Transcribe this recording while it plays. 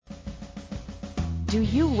Do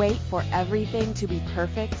you wait for everything to be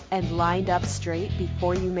perfect and lined up straight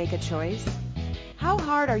before you make a choice? How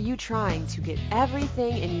hard are you trying to get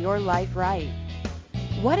everything in your life right?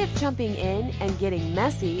 What if jumping in and getting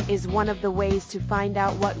messy is one of the ways to find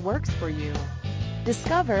out what works for you?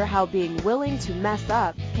 Discover how being willing to mess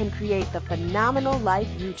up can create the phenomenal life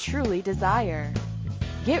you truly desire.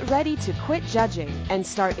 Get ready to quit judging and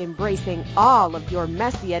start embracing all of your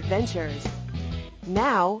messy adventures.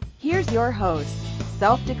 Now, here's your host,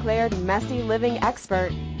 self-declared messy living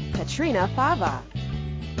expert, Katrina Fava.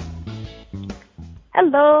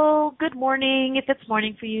 Hello, good morning, if it's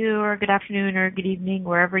morning for you, or good afternoon or good evening,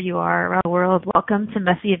 wherever you are around the world. Welcome to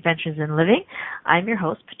Messy Adventures in Living. I'm your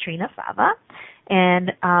host, Katrina Fava,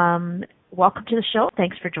 and welcome to the show.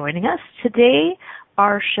 Thanks for joining us. Today,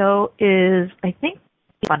 our show is, I think,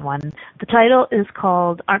 a fun one. The title is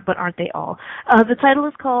called, but aren't they all? The title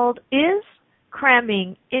is called, Is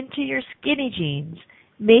Cramming into Your Skinny Jeans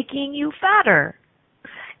Making You Fatter?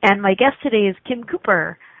 And my guest today is Kim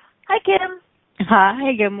Cooper. Hi, Kim.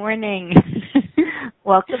 Hi, good morning.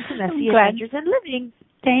 Welcome to Messy Adventures in Living.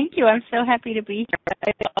 Thank you. I'm so happy to be here.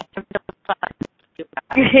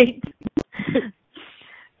 Great.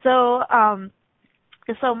 So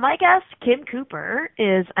my guest, Kim Cooper,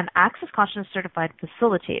 is an Access Consciousness Certified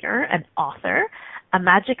Facilitator, an author, a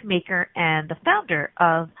magic maker, and the founder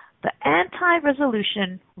of the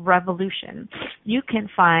Anti-Resolution Revolution. You can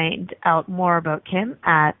find out more about Kim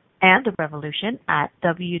and the revolution at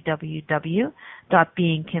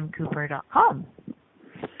www.beingkimcooper.com.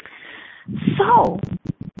 So,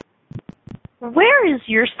 where is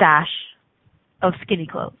your stash of skinny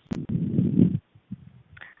clothes?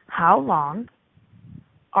 How long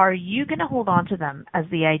are you going to hold on to them as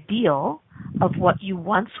the ideal of what you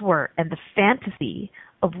once were and the fantasy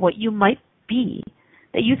of what you might be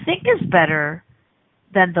that you think is better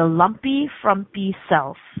than the lumpy, frumpy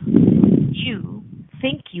self you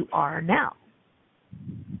think you are now?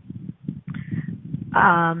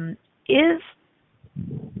 Is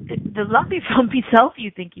the lumpy, frumpy self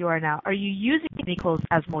you think you are now, are you using skinny clothes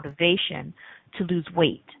as motivation to lose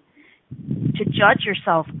weight, to judge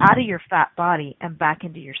yourself out of your fat body and back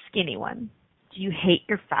into your skinny one? Do you hate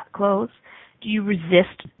your fat clothes? Do you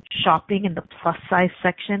resist shopping in the plus size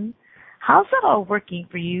section? How's that all working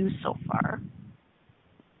for you so far?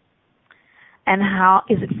 And how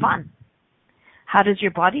is it fun? How does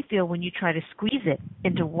your body feel when you try to squeeze it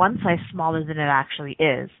into one size smaller than it actually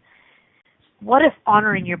is? What if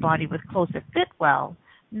honoring your body with clothes that fit well,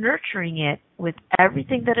 nurturing it with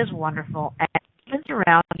everything that is wonderful, and even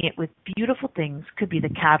surrounding it with beautiful things could be the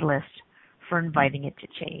catalyst for inviting it to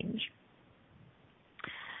change?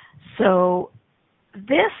 So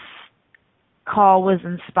this call was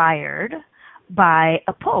inspired by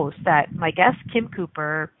a post that my guest, Kim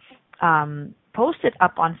Cooper, posted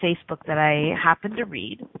up on Facebook that I happened to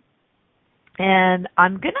read. And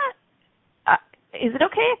I'm going to, is it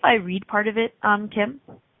okay if I read part of it, Kim?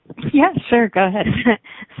 Yeah, sure, go ahead.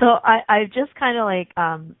 So I just kind of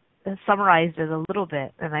summarized it a little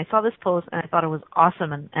bit, and I saw this post and I thought it was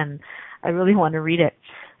awesome, and I really want to read it.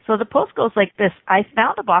 So the post goes like this: I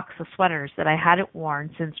found a box of sweaters that I hadn't worn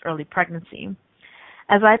since early pregnancy.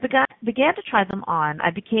 As I began to try them on, I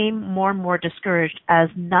became more and more discouraged as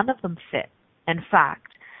none of them fit. In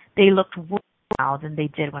fact, they looked worse now than they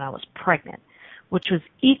did when I was pregnant, which was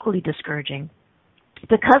equally discouraging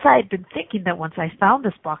because I had been thinking that once I found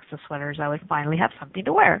this box of sweaters, I would finally have something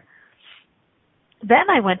to wear. Then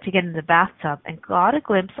I went to get in the bathtub and got a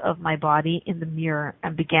glimpse of my body in the mirror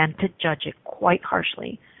and began to judge it quite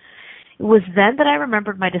harshly. It was then that I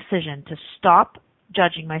remembered my decision to stop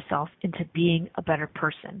judging myself into being a better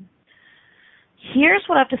person. Here's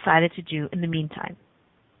what I've decided to do in the meantime.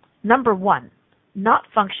 Number 1, not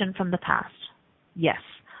function from the past. Yes,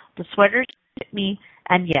 the sweaters fit me,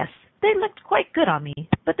 and yes, they looked quite good on me,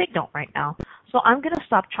 but they don't right now, so I'm going to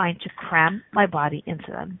stop trying to cram my body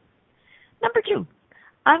into them. Number 2,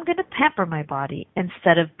 I'm going to pamper my body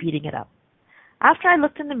instead of beating it up. After I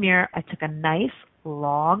looked in the mirror, I took a nice,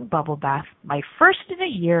 long bubble bath, my first in a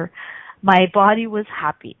year. My body was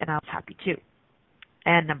happy, and I was happy too.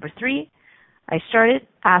 And number 3, I started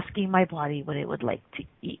asking my body what it would like to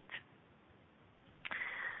eat.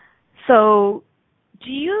 So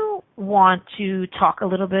do you want to talk a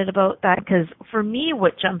little bit about that? Because for me,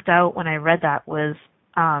 what jumped out when I read that was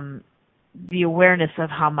the awareness of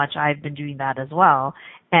how much I've been doing that as well,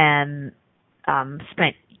 and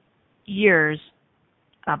spent years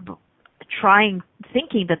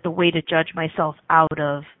thinking that the way to judge myself out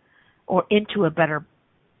of or into a better,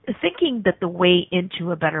 thinking that the way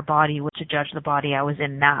into a better body was to judge the body I was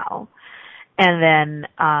in now. And then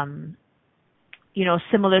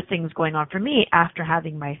similar things going on for me after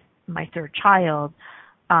having my third child,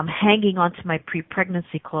 hanging onto my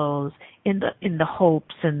pre-pregnancy clothes in the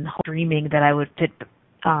hopes and dreaming that I would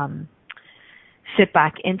fit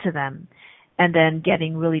back into them, and then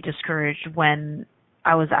getting really discouraged when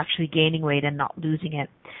I was actually gaining weight and not losing it.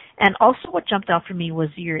 And also what jumped out for me was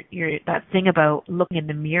your that thing about looking in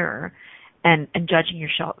the mirror and judging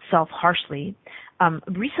yourself harshly.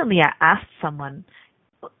 Recently I asked someone,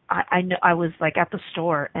 I know I was like at the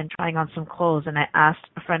store and trying on some clothes, and I asked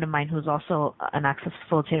a friend of mine who's also an access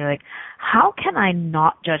facilitator, like, how can I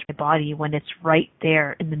not judge my body when it's right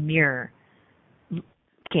there in the mirror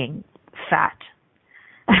looking fat?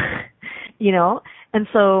 And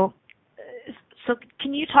so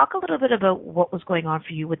can you talk a little bit about what was going on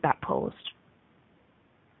for you with that post?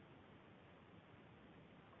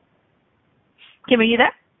 Kim, are you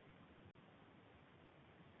there?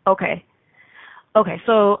 Okay,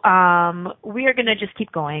 so we are going to just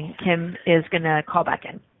keep going. Kim is going to call back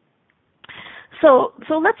in. So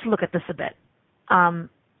let's look at this a bit.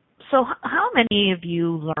 So how many of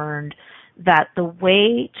you learned that the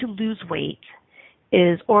way to lose weight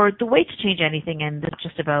or the way to change anything, and it's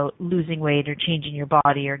just about losing weight or changing your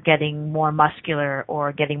body or getting more muscular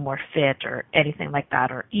or getting more fit or anything like that,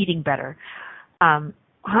 or eating better.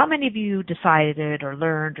 How many of you decided or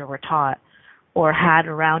learned or were taught or had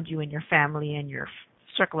around you in your family and your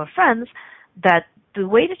circle of friends that the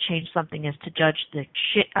way to change something is to judge the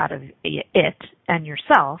shit out of it and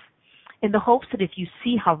yourself in the hopes that if you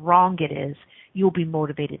see how wrong it is, you'll be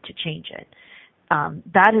motivated to change it?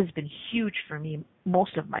 That has been huge for me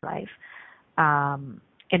most of my life,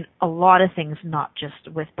 in a lot of things, not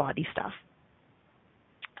just with body stuff.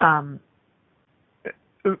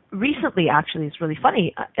 Recently, actually, it's really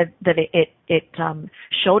funny that it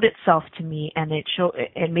showed itself to me, and it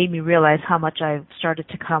made me realize how much I've started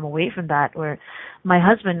to come away from that. Where my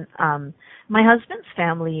husband's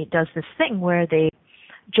family does this thing where they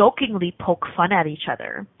jokingly poke fun at each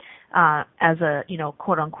other as a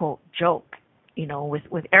quote unquote joke,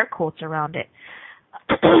 with air quotes around it.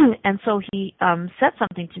 And so he said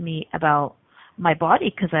something to me about my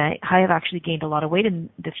body, because I have actually gained a lot of weight in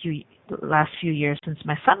the last few years since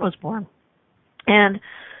my son was born. And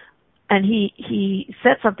he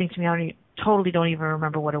said something to me, I totally don't even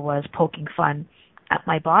remember what it was, poking fun at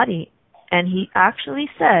my body. And he actually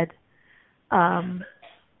said, come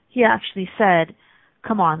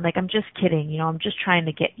on, like, I'm just kidding, I'm just trying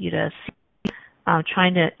to get you to see. I'm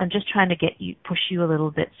just trying to push you a little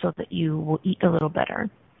bit so that you will eat a little better.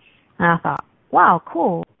 And I thought, wow,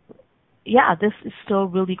 cool. Yeah, this is still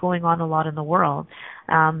really going on a lot in the world.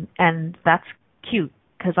 And that's cute,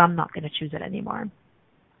 because I'm not going to choose it anymore.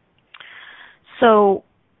 So,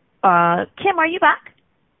 Kim, are you back?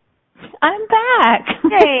 I'm back.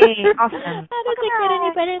 Yay, awesome. How does it get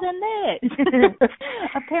any better than this?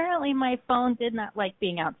 Apparently my phone did not like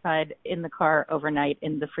being outside in the car overnight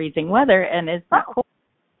in the freezing weather, and is not cold.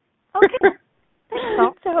 Okay.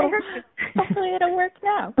 So hopefully it'll work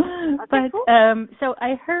now. Okay, but cool. So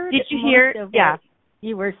I heard. Did you hear? Yeah.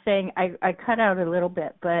 You were saying, I cut out a little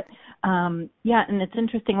bit, but yeah, and it's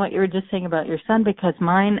interesting what you were just saying about your son, because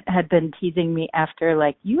mine had been teasing me after,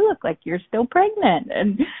 like, you look like you're still pregnant.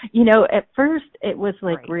 And, at first it was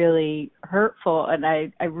like really hurtful, and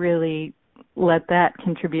I really let that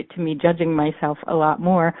contribute to me judging myself a lot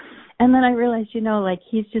more. And then I realized, like,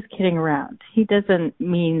 he's just kidding around. He doesn't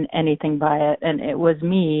mean anything by it, and it was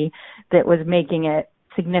me that was making it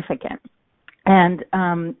significant. And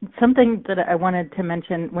something that I wanted to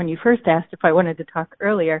mention when you first asked if I wanted to talk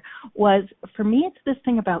earlier was, for me, it's this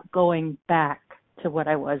thing about going back to what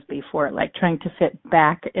I was before, like trying to fit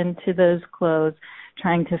back into those clothes,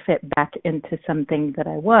 trying to fit back into something that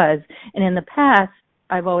I was. And in the past,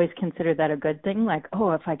 I've always considered that a good thing, like,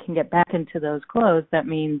 oh, if I can get back into those clothes, that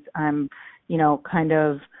means I'm, kind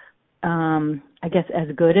of, I guess,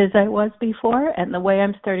 as good as I was before. And the way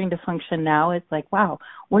I'm starting to function now is like, wow,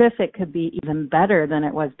 what if it could be even better than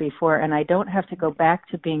it was before? And I don't have to go back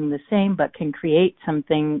to being the same, but can create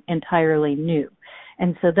something entirely new.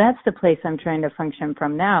 And so that's the place I'm trying to function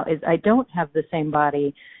from now, is I don't have the same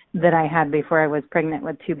body that I had before I was pregnant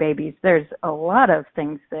with 2 babies. There's a lot of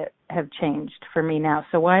things that have changed for me now.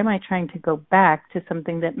 So why am I trying to go back to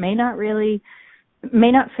something that may not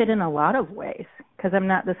fit in a lot of ways, because I'm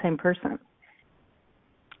not the same person.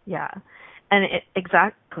 Yeah. And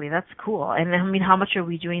exactly, that's cool. And I mean, how much are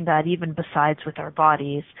we doing that even besides with our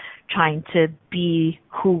bodies, trying to be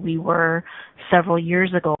who we were several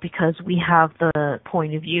years ago, because we have the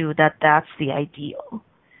point of view that that's the ideal.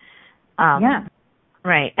 Yeah.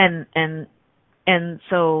 Right. And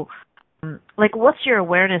so, like, what's your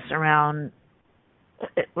awareness around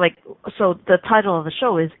like, so the title of the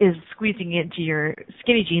show is squeezing into your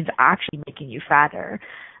skinny jeans actually making you fatter?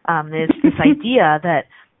 It's this idea that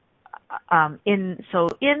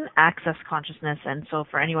in Access Consciousness, and so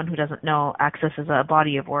for anyone who doesn't know, Access is a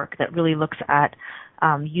body of work that really looks at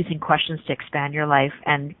using questions to expand your life,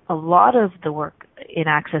 and a lot of the work in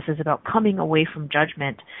Access is about coming away from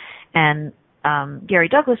judgment. And Gary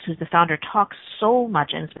Douglas, who's the founder, talks so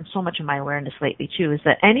much, and it's been so much in my awareness lately too, is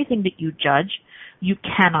that anything that you judge, you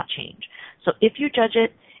cannot change. So if you judge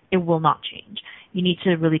it, it will not change. You need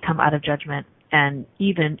to really come out of judgment and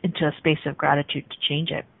even into a space of gratitude to change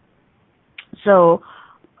it. So,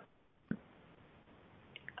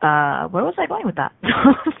 where was I going with that?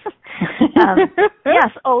 Yes.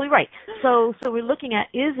 Oh, right. So we're looking at,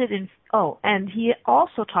 and he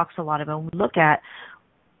also talks a lot about when we look at,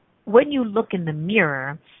 when you look in the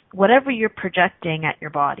mirror, whatever you're projecting at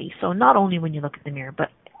your body. So not only when you look at the mirror, but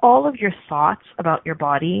all of your thoughts about your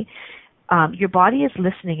body is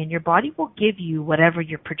listening, and your body will give you whatever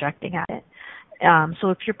you're projecting at it. So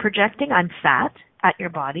if you're projecting, I'm fat, at your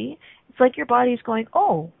body, it's like your body's going,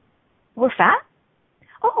 oh, we're fat?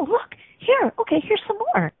 Oh, look, here, okay, here's some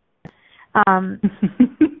more.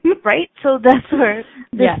 Right? So that's where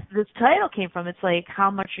this title came from. It's like,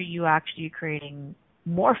 how much are you actually creating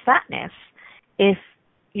more fatness if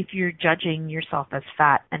you're judging yourself as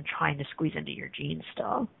fat and trying to squeeze into your jeans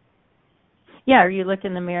still? Yeah, or you look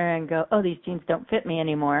in the mirror and go, oh, these jeans don't fit me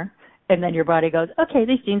anymore. And then your body goes, okay,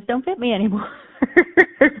 these jeans don't fit me anymore.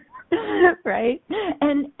 Right?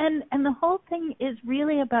 And the whole thing is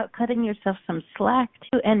really about cutting yourself some slack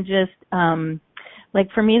too, and just like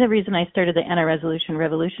for me, the reason I started the Anti-Resolution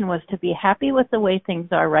Revolution was to be happy with the way things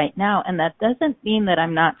are right now. And that doesn't mean that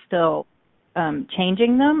I'm not still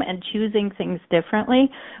changing them and choosing things differently,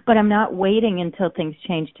 but I'm not waiting until things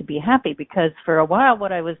change to be happy, because for a while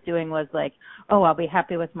what I was doing was like, oh, I'll be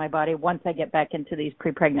happy with my body once I get back into these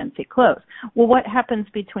pre-pregnancy clothes. Well, what happens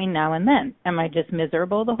between now and then? Am I just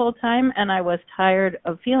miserable the whole time? And I was tired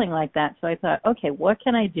of feeling like that. So I thought, okay, what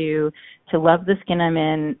can I do to love the skin I'm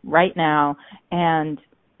in right now and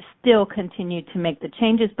still continue to make the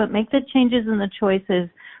changes, but make the changes and the choices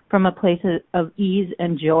from a place of ease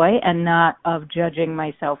and joy, and not of judging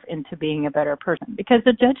myself into being a better person, because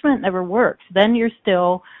the judgment never works. Then you're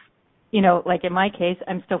still, like in my case,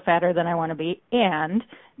 I'm still fatter than I want to be, and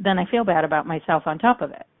then I feel bad about myself on top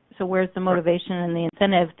of it. So where's the motivation and the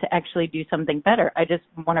incentive to actually do something better? I just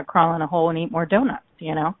want to crawl in a hole and eat more donuts,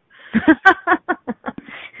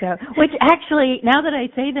 So, which actually, now that I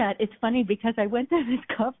say that, it's funny because I went to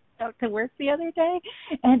this coffee shop to work the other day,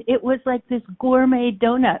 and it was like this gourmet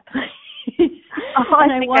donut place.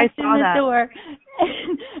 And I walked in the door,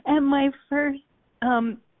 and my first,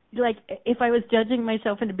 if I was judging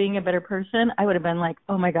myself into being a better person, I would have been like,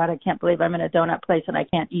 oh my God, I can't believe I'm in a donut place and I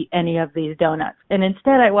can't eat any of these donuts. And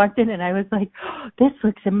instead I walked in and I was like, oh, this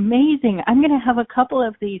looks amazing. I'm going to have a couple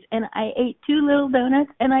of these. And I ate 2 little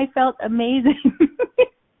donuts and I felt amazing.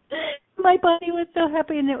 My body was so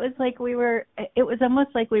happy, and it was almost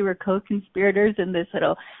like we were co-conspirators in this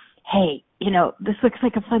little, hey, this looks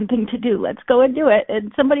like a fun thing to do. Let's go and do it.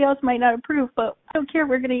 And somebody else might not approve, but I don't care.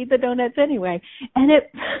 We're going to eat the donuts anyway. And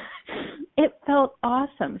it felt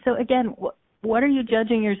awesome. So again, what are you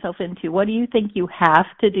judging yourself into? What do you think you have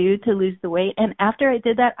to do to lose the weight? And after I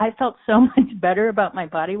did that, I felt so much better about my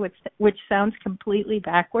body, which sounds completely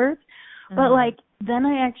backwards. But then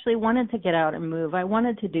I actually wanted to get out and move. I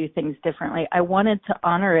wanted to do things differently. I wanted to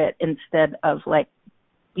honor it instead of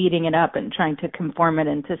beating it up and trying to conform it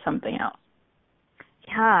into something else.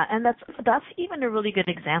 Yeah, and that's even a really good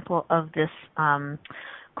example of this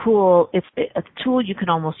cool. It's a tool you can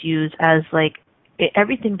almost use as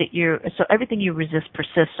everything you resist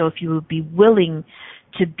persists. So if you would be willing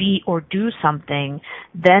to be or do something,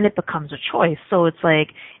 then it becomes a choice. So it's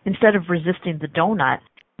like, instead of resisting the donut,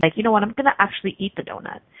 you know what, I'm going to actually eat the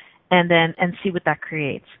donut and see what that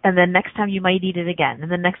creates. And then next time you might eat it again.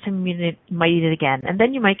 And then next time you might eat it again. And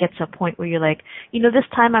then you might get to a point where you're like, this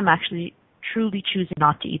time I'm actually truly choosing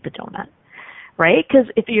not to eat the donut, right? Because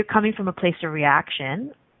if you're coming from a place of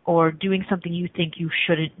reaction or doing something you think you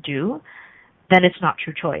shouldn't do, then it's not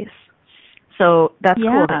true choice. So that's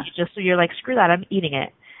cool. That you're like, screw that, I'm eating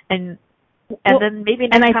it. And then maybe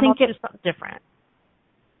next time I'll do something different.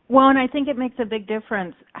 Well, and I think it makes a big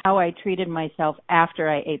difference how I treated myself after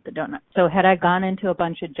I ate the donut. So had I gone into a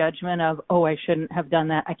bunch of judgment of, oh, I shouldn't have done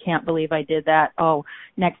that, I can't believe I did that, oh,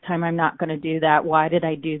 next time I'm not going to do that, why did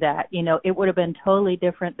I do that? It would have been totally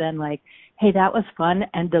different than hey, that was fun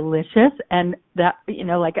and delicious, and that,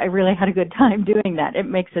 I really had a good time doing that. It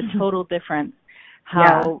makes a total difference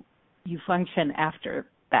how you function after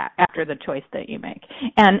that after the choice that you make.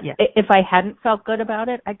 And if I hadn't felt good about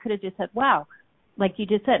it, I could have just said, wow, like you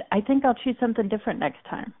just said, I think I'll choose something different next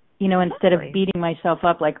time, instead of beating myself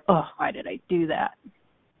up like, oh, why did I do that?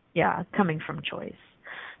 Yeah, coming from choice.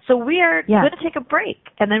 So we are going to take a break,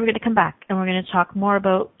 and then we're going to come back, and we're going to talk more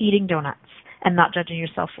about eating donuts and not judging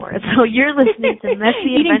yourself for it. So you're listening to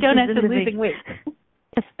Messy Eating Adventures donuts in and Living. losing weight.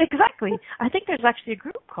 Yes, exactly. I think there's actually a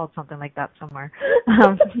group called something like that somewhere.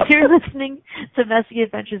 You're listening to Messy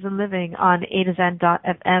Adventures in Living on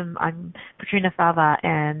A2Zen.fm. I'm Patrina Fava,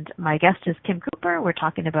 and my guest is Kim Cooper. We're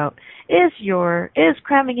talking about is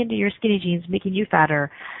cramming into your skinny jeans making you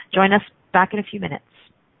fatter? Join us back in a few minutes.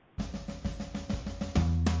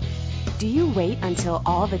 Do you wait until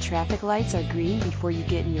all the traffic lights are green before you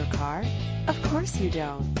get in your car? Of course you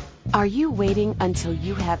don't. Are you waiting until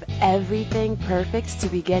you have everything perfect to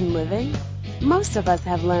begin living? Most of us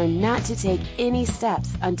have learned not to take any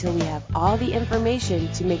steps until we have all the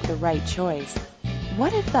information to make the right choice.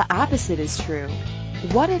 What if the opposite is true?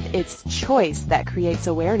 What if it's choice that creates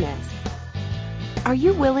awareness? Are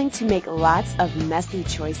you willing to make lots of messy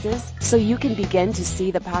choices so you can begin to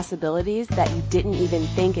see the possibilities that you didn't even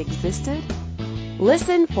think existed?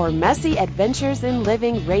 Listen for Messy Adventures in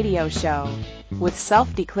Living radio show with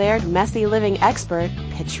self-declared messy living expert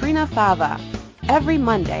Patrina Fava every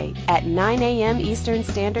Monday at 9 a.m. Eastern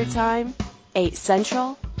Standard Time, 8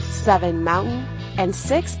 Central, 7 Mountain, and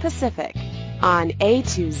 6 Pacific on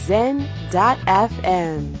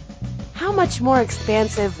A2Zen.fm. How much more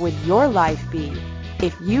expansive would your life be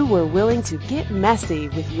if you were willing to get messy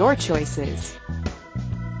with your choices?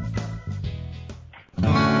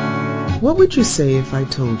 What would you say if I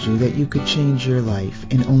told you that you could change your life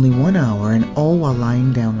in only 1 hour and all while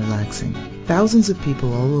lying down relaxing? Thousands of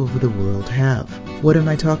people all over the world have. What am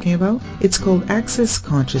I talking about? It's called Access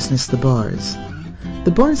Consciousness, the bars.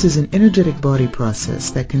 The bars is an energetic body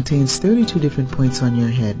process that contains 32 different points on your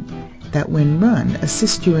head that when run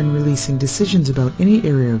assist you in releasing decisions about any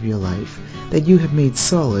area of your life that you have made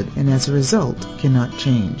solid and as a result cannot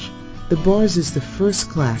change. The bars is the first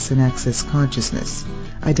class in Access Consciousness,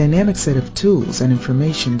 a dynamic set of tools and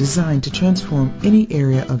information designed to transform any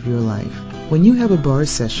area of your life. When you have a bars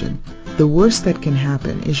session, the worst that can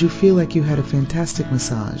happen is you feel like you had a fantastic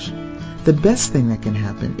massage. The best thing that can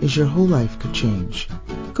happen is your whole life could change.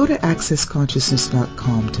 Go to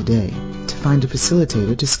accessconsciousness.com today to find a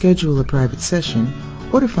facilitator to schedule a private session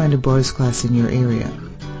or to find a bars class in your area.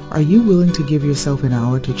 Are you willing to give yourself an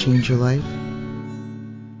hour to change your life?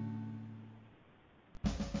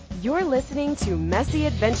 You're listening to Messy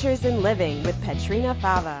Adventures in Living with Patrina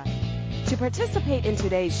Fava. To participate in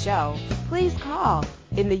today's show, please call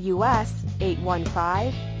in the U.S.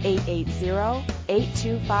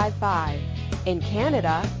 815-880-8255. In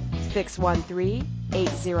Canada,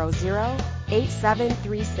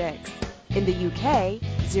 613-800-8736. In the UK,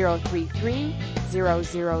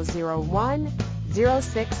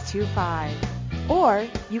 033-0001-0625. Or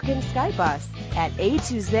you can Skype us at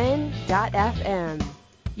A2Zen.fm.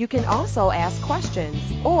 You can also ask questions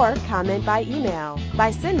or comment by email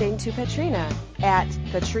by sending to Patrina at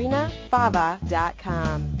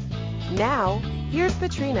patrinafava.com. Now, here's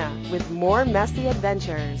Patrina with more Messy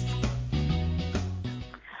Adventures.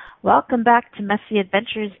 Welcome back to Messy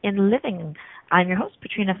Adventures in Living. I'm your host,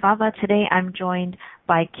 Patrina Fava. Today I'm joined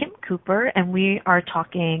by Kim Cooper, and we are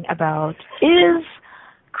talking about, is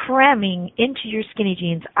cramming into your skinny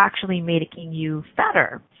jeans actually making you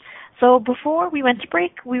fatter? So before we went to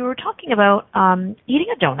break, we were talking about eating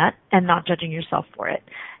a donut and not judging yourself for it.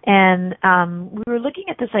 And we were looking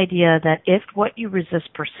at this idea that if what you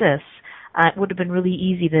resist persists, it would have been really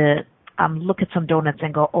easy to look at some donuts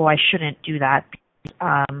and go, oh, I shouldn't do that because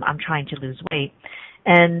I'm trying to lose weight.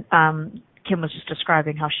 And Kim was just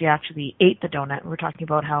describing how she actually ate the donut. And we're talking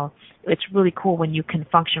about how it's really cool when you can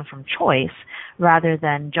function from choice rather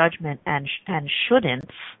than judgment and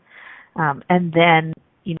shouldn'ts. And then,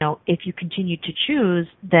 if you continue to choose,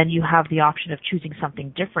 then you have the option of choosing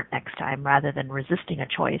something different next time rather than resisting a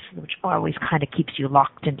choice, which always kind of keeps you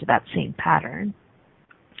locked into that same pattern.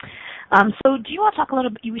 So do you want to talk a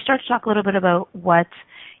little bit, we started to talk a little bit about what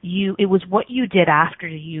you did after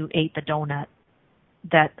you ate the donut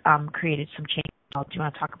that created some change. Do you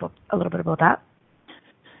want to talk a little bit about that?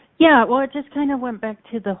 Yeah, well, it just kind of went back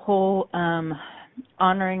to the whole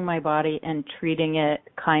honoring my body and treating it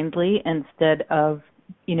kindly instead of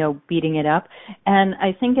beating it up. And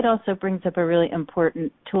I think it also brings up a really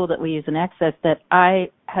important tool that we use in Access that I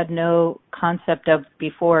had no concept of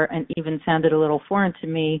before and even sounded a little foreign to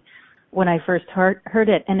me, when I first heard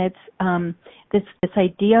it. And it's this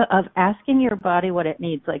idea of asking your body what it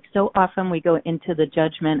needs. Like, so often we go into the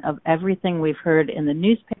judgment of everything we've heard in the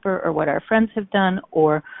newspaper or what our friends have done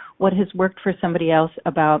or what has worked for somebody else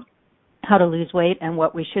about how to lose weight and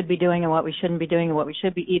what we should be doing and what we shouldn't be doing and what we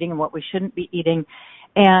should be eating and what we shouldn't be eating.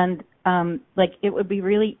 And like, it would be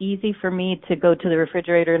really easy for me to go to the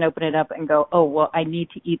refrigerator and open it up and go, oh, well, I need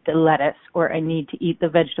to eat the lettuce, or I need to eat the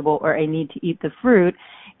vegetable, or I need to eat the fruit,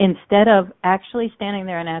 instead of actually standing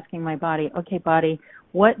there and asking my body, okay, body,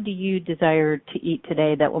 what do you desire to eat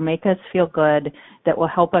today that will make us feel good, that will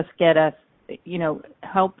help us get us,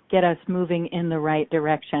 help get us moving in the right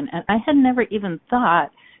direction? And I had never even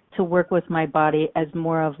thought to work with my body as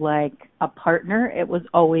more of like a partner. It was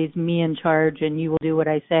always me in charge, and you will do what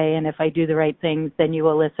I say, and if I do the right things, then you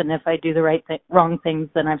will listen. If I do the wrong things,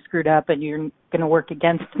 then I've screwed up and you're going to work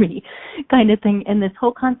against me, kind of thing. And this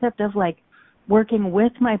whole concept of like working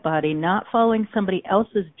with my body, not following somebody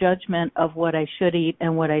else's judgment of what I should eat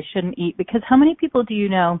and what I shouldn't eat. Because how many people do you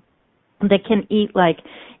know that can eat like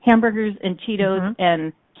hamburgers and Cheetos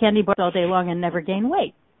and candy bars all day long and never gain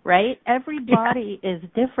weight? Right? Every body is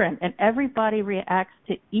different, and every body reacts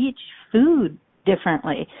to each food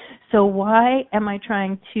differently. So why am I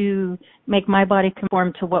trying to make my body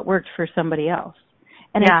conform to what worked for somebody else?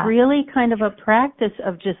 And it's really kind of a practice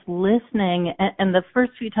of just listening. And the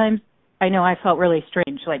first few times, I know I felt really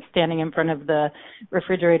strange, like standing in front of the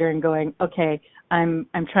refrigerator and going, okay, I'm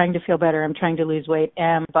trying to feel better. I'm trying to lose weight,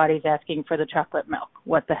 and my body's asking for the chocolate milk.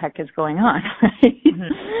 What the heck is going on? Right?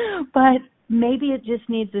 But maybe it just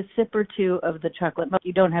needs a sip or two of the chocolate milk.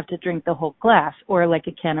 You don't have to drink the whole glass, or like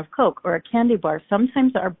a can of Coke or a candy bar.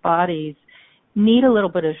 Sometimes our bodies need a little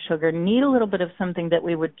bit of sugar, need a little bit of something that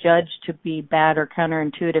we would judge to be bad or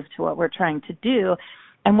counterintuitive to what we're trying to do.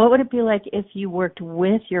 And what would it be like if you worked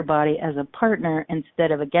with your body as a partner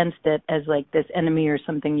instead of against it as like this enemy or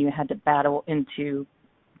something you had to battle into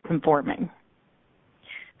conforming?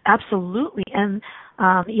 Absolutely. And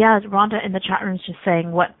Rhonda in the chat room is just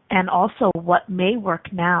saying what may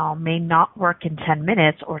work now may not work in 10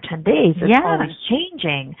 minutes or 10 days. It's always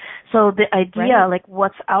changing. So the idea, like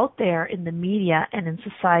what's out there in the media and in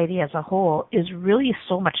society as a whole, is really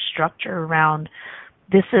so much structure around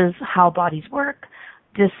this is how bodies work.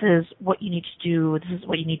 This is what you need to do. This is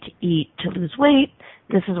what you need to eat to lose weight.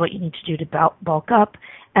 This is what you need to do to bulk up.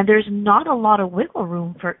 And there's not a lot of wiggle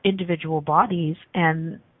room for individual bodies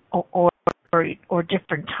and or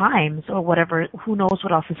different times or whatever. Who knows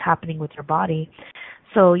what else is happening with your body.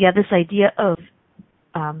 So this idea of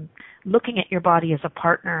looking at your body as a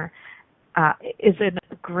partner is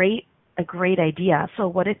a great idea. So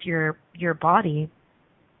what if your body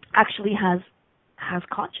actually has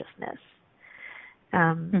consciousness?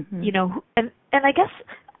 And I guess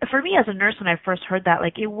for me as a nurse, when I first heard that,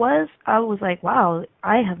 I was like, wow,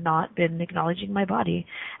 I have not been acknowledging my body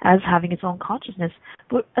as having its own consciousness.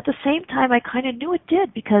 But at the same time, I kind of knew it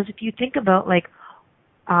did, because if you think about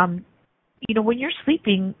when you're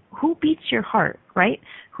sleeping, who beats your heart, right?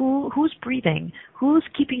 Who's breathing? Who's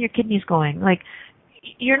keeping your kidneys going?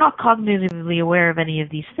 You're not cognitively aware of any of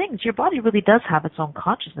these things. Your body really does have its own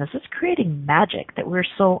consciousness. It's creating magic that we're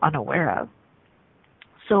so unaware of.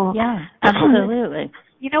 So yeah, absolutely.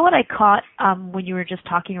 You know what I caught when you were just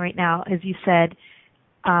talking right now is you said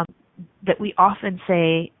that we often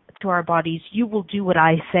say to our bodies, you will do what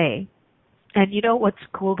I say. And you know what's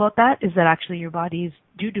cool about that is that actually your bodies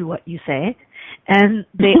do what you say. And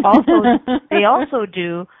they also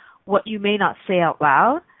do what you may not say out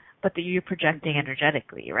loud, but that you're projecting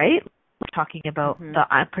energetically, right? We're talking about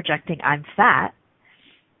I'm projecting I'm fat.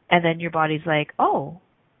 And then your body's like, oh,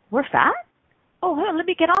 we're fat? Oh, let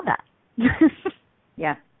me get on that.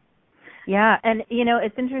 Yeah. And,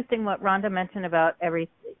 it's interesting what Rhonda mentioned about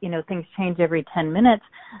things change every 10 minutes.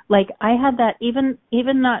 I had that even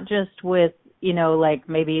not just with,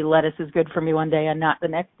 maybe lettuce is good for me one day and not the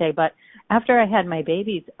next day, but after I had my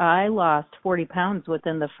babies, I lost 40 pounds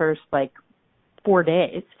within the first 4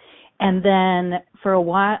 days. And then for a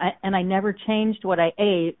while, I never changed what I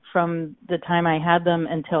ate from the time I had them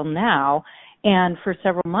until now. And for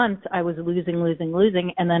several months, I was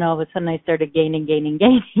losing. And then all of a sudden I started gaining.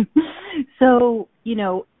 So,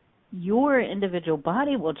 your individual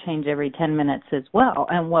body will change every 10 minutes as well.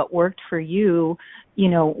 And what worked for you,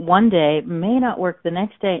 one day may not work the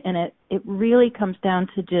next day. And it really comes down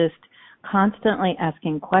to just constantly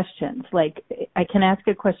asking questions. I can ask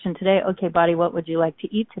a question today, okay, body, what would you like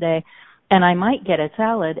to eat today? And I might get a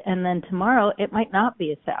salad, and then tomorrow it might not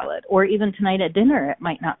be a salad, or even tonight at dinner it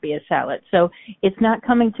might not be a salad. So it's not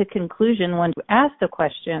coming to conclusion when you ask the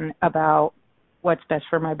question about what's best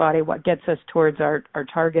for my body, what gets us towards our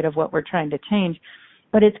target of what we're trying to change.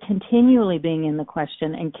 But it's continually being in the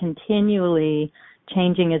question and continually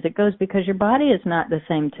changing as it goes, because your body is not the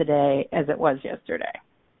same today as it was yesterday.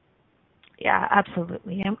 Yeah,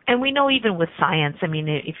 absolutely. And we know even with science, I mean,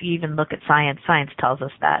 if you even look at science tells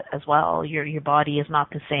us that as well. Your body is not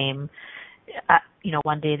the same,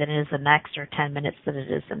 one day than it is the next, or 10 minutes than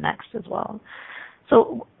it is the next as well.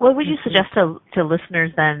 So what would you suggest to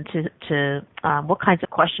listeners then to what kinds of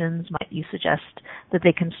questions might you suggest that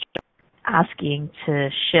they can start asking to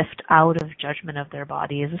shift out of judgment of their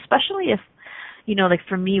bodies, especially if, like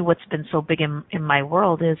for me, what's been so big in my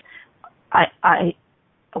world is I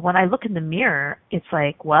when I look in the mirror, it's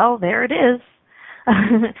like, well, there it is.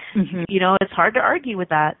 Mm-hmm. It's hard to argue with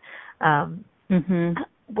that.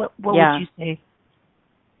 What would you say?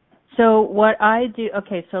 So what I do,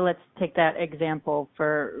 okay, so let's take that example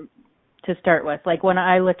to start with. Like when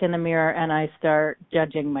I look in the mirror and I start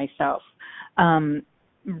judging myself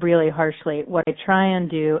really harshly, what I try and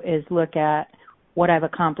do is look at what I've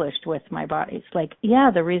accomplished with my body. It's like,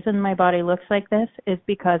 the reason my body looks like this is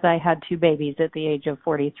because I had 2 babies at the age of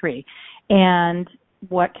 43. And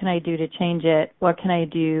what can I do to change it? What can I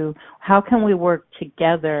do? How can we work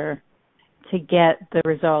together to get the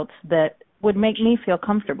results that would make me feel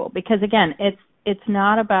comfortable? Because again, it's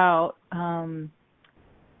not about,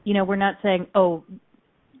 we're not saying,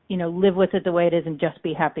 live with it the way it is and just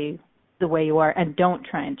be happy the way you are and don't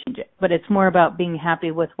try and change it. But it's more about being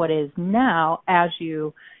happy with what is now as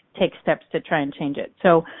you take steps to try and change it.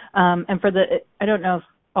 So, and I don't know if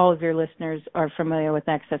all of your listeners are familiar with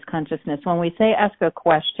Access Consciousness. When we say ask a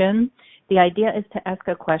question, the idea is to ask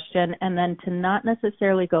a question and then to not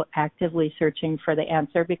necessarily go actively searching for the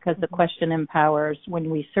answer, because the question empowers. When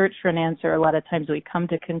we search for an answer, a lot of times we come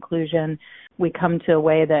to conclusion, we come to a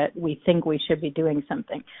way that we think we should be doing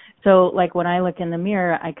something. So like when I look in the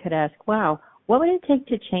mirror, I could ask, wow, what would it take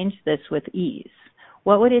to change this with ease?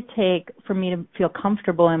 What would it take for me to feel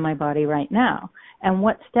comfortable in my body right now? And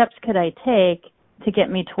what steps could I take to get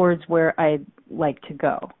me towards where I'd like to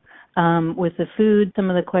go? With the food, some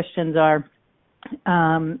of the questions are,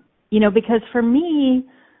 because for me,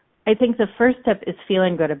 I think the first step is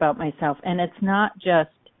feeling good about myself. And it's not just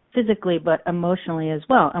physically, but emotionally as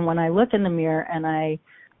well. And when I look in the mirror and I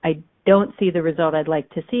don't see the result I'd like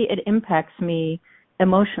to see, it impacts me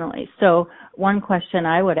emotionally. So one question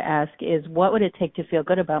I would ask is, what would it take to feel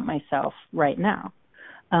good about myself right now?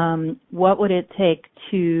 What would it take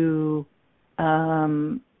to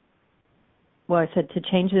to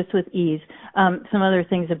change this with ease. Some other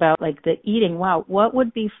things about like the eating. Wow, what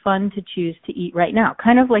would be fun to choose to eat right now?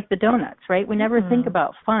 Kind of like the donuts, right? We never think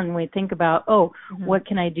about fun. We think about, what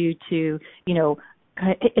can I do to,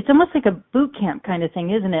 it's almost like a boot camp kind of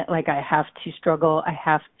thing, isn't it? Like I have to struggle. I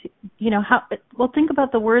have to, think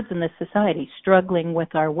about the words in this society, struggling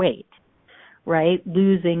with our weight, right?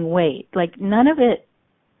 Losing weight. Like none of it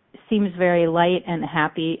seems very light and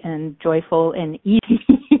happy and joyful and easy.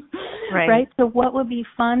 Right. So what would be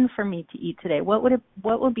fun for me to eat today? What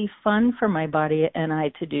would be fun for my body and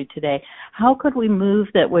I to do today? How could we move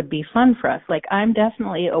that would be fun for us? Like I'm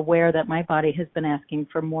definitely aware that my body has been asking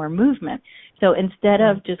for more movement. So instead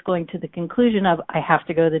of just going to the conclusion of I have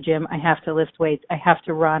to go to the gym, I have to lift weights, I have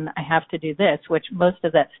to run, I have to do this, which most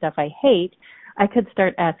of that stuff I hate, I could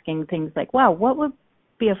start asking things like, wow, what would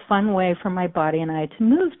be a fun way for my body and I to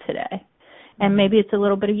move today? And maybe it's a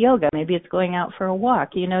little bit of yoga. Maybe it's going out for a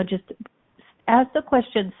walk. Just ask the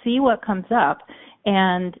question, see what comes up,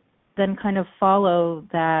 and then kind of follow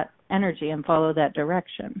that energy and follow that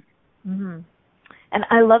direction. Mm-hmm. And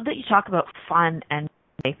I love that you talk about fun and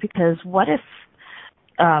joy, because what if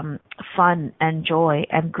fun and joy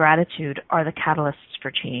and gratitude are the catalysts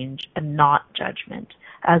for change and not judgment,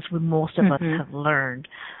 as most of us have learned?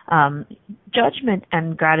 Judgment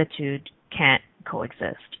and gratitude can't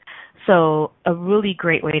coexist. So a really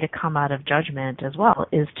great way to come out of judgment as well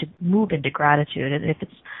is to move into gratitude. And if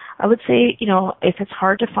it's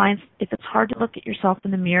hard to look at yourself in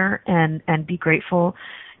the mirror and be grateful,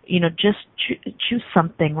 just choose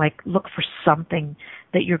something, like look for something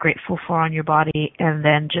that you're grateful for on your body, and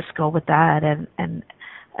then just go with that and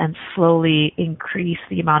slowly increase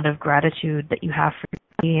the amount of gratitude that you have for your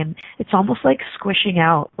body. And it's almost like squishing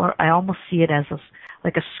out, or I almost see it as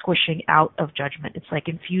like a squishing out of judgment. It's like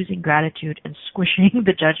infusing gratitude and squishing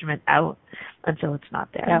the judgment out until it's not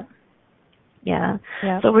there. Yep. Yeah.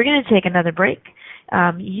 Yep. So we're going to take another break.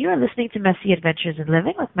 You are listening to Messy Adventures in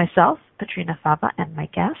Living with myself, Patrina Fava, and my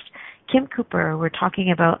guest, Kim Cooper. We're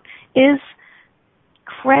talking about, is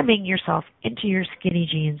cramming yourself into your skinny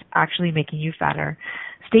jeans actually making you fatter?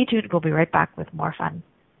 Stay tuned. We'll be right back with more fun.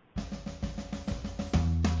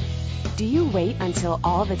 Do you wait until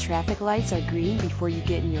all the traffic lights are green before you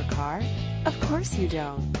get in your car? Of course you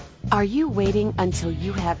don't. Are you waiting until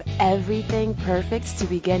you have everything perfect to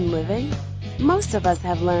begin living? Most of us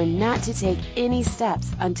have learned not to take any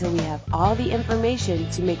steps until we have all the information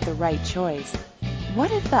to make the right choice.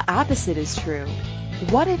 What if the opposite is true?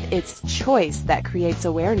 What if it's choice that creates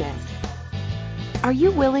awareness? Are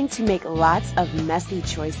you willing to make lots of messy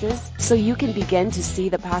choices so you can begin to see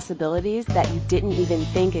the possibilities that you didn't even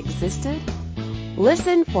think existed?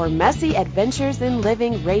 Listen for Messy Adventures in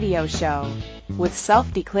Living radio show with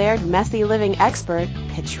self-declared messy living expert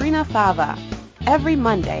Katrina Fava every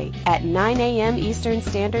Monday at 9 a.m. Eastern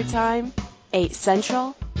Standard Time, 8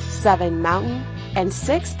 Central, 7 Mountain, and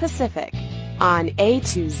 6 Pacific on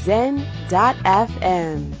A2Zen.fm.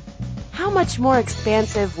 How much more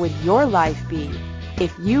expansive would your life be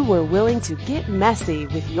if you were willing to get messy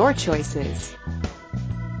with your choices?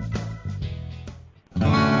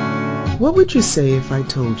 What would you say if I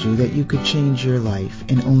told you that you could change your life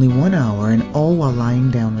in only 1 hour and all while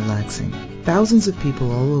lying down relaxing? Thousands of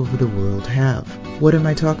people all over the world have. What am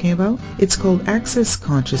I talking about? It's called Access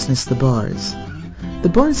Consciousness, the bars. The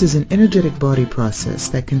bars is an energetic body process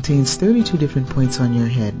that contains 32 different points on your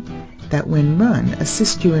head that when run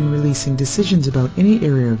assist you in releasing decisions about any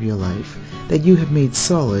area of your life that you have made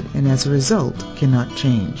solid and as a result cannot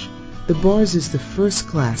change. The bars is the first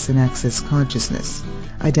class in Access Consciousness,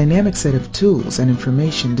 a dynamic set of tools and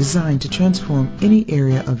information designed to transform any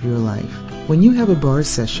area of your life. When you have a bars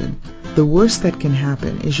session, the worst that can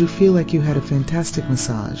happen is you feel like you had a fantastic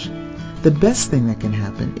massage. The best thing that can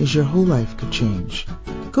happen is your whole life could change.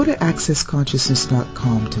 Go to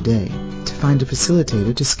accessconsciousness.com today to find a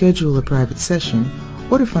facilitator to schedule a private session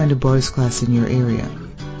or to find a bars class in your area.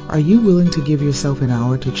 Are you willing to give yourself an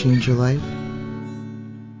hour to change your life?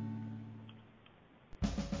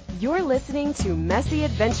 You're listening to Messy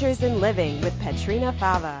Adventures in Living with Katrina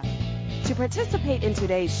Fava. To participate in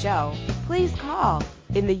today's show, please call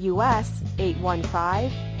in the U.S.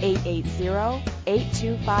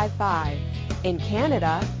 815-880-8255. In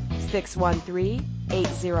Canada,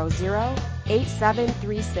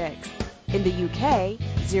 613-800-8736. In the UK,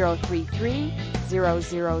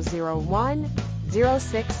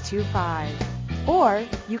 033-0001-0625. Or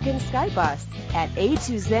you can Skype us at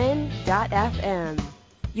A2Zen.fm.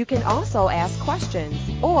 You can also ask questions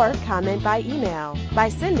or comment by email by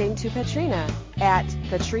sending to Katrina at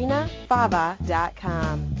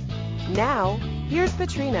katrinafava.com. Now, here's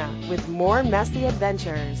Katrina with more Messy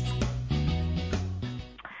Adventures.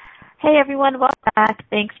 Hey everyone, welcome back.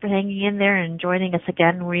 Thanks for hanging in there and joining us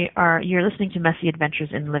again. You're listening to Messy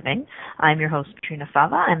Adventures in Living. I'm your host, Katrina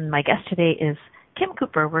Fava, and my guest today is Kim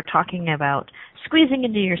Cooper. We're talking about squeezing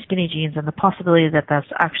into your skinny jeans and the possibility that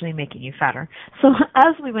that's actually making you fatter. So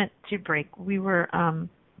as we went to break, we were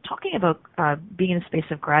talking about being in a space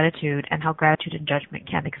of gratitude and how gratitude and judgment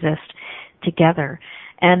can exist together.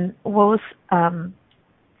 And what was the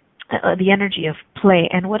energy of play,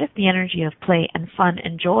 and what if the energy of play and fun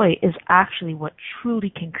and joy is actually what truly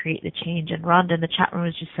can create the change? And Rhonda in the chat room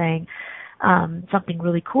was just saying something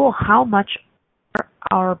really cool. How much are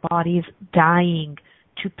our bodies dying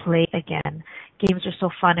to play again? Games are so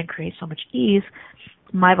fun and create so much ease.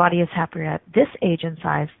 My body is happier at this age and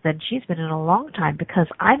size than she's been in a long time because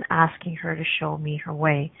I'm asking her to show me her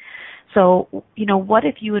way. So, what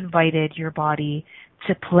if you invited your body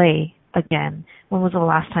to play again? When was the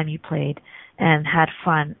last time you played and had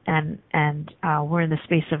fun and were in the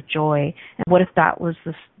space of joy? And what if that was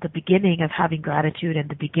the beginning of having gratitude and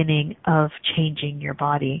the beginning of changing your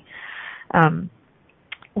body?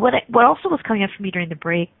 What also was coming up for me during the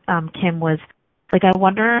break, Kim, was I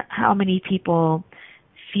wonder how many people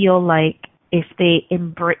feel like if they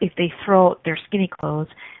throw out their skinny clothes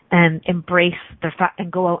and embrace their fat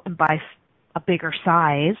and go out and buy a bigger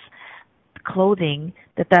size clothing,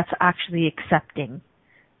 that's actually accepting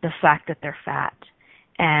the fact that they're fat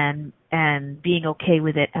and being okay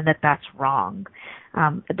with it, and that's wrong.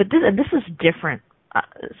 But this is different.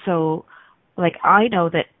 So I know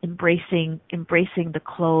that embracing the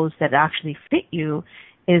clothes that actually fit you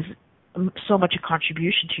is so much a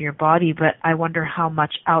contribution to your body, but I wonder how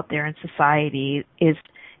much out there in society is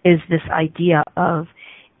this idea of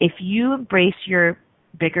if you embrace your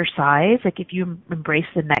bigger size, if you embrace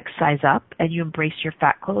the next size up and you embrace your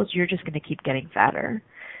fat clothes, you're just going to keep getting fatter.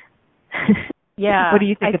 Yeah. What do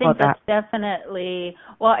you think about that?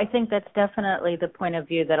 I think that's definitely the point of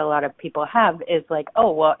view that a lot of people have is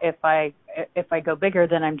if I go bigger,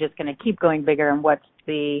 then I'm just going to keep going bigger, and what's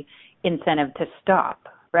the incentive to stop,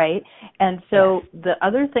 right? And so The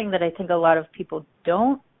other thing that I think a lot of people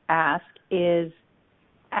don't ask is,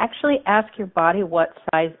 actually ask your body what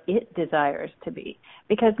size it desires to be,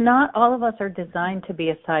 because not all of us are designed to be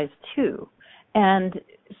a size 2. And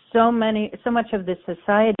so much of this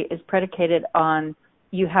society is predicated on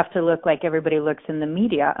you have to look like everybody looks in the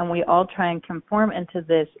media, and we all try and conform into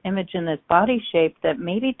this image and this body shape that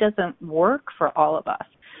maybe doesn't work for all of us.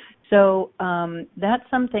 So that's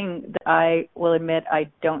something that I will admit I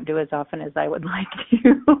don't do as often as I would like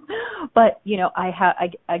to. But, you know,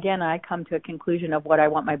 I come to a conclusion of what I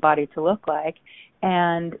want my body to look like.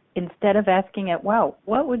 And instead of asking it, wow,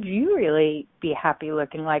 what would you really be happy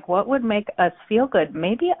looking like? What would make us feel good?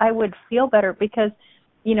 Maybe I would feel better because,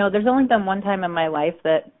 you know, there's only been one time in my life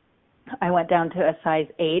that I went down to a size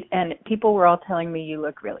 8 and people were all telling me you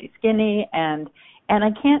look really skinny. And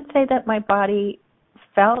I can't say that my body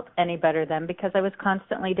felt any better then because I was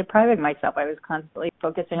constantly depriving myself. I was constantly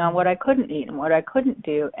focusing on what I couldn't eat and what I couldn't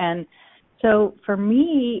do. And so for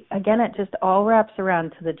me, again, it just all wraps around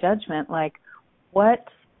to the judgment, like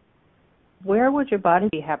where would your body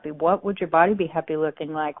be happy? What would your body be happy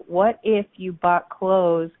looking like? What if you bought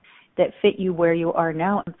clothes that fit you where you are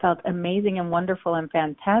now and felt amazing and wonderful and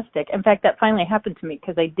fantastic? In fact, that finally happened to me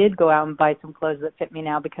because I did go out and buy some clothes that fit me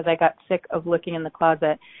now because I got sick of looking in the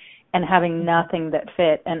closet and having nothing that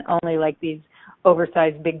fit and only like these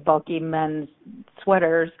oversized, big, bulky men's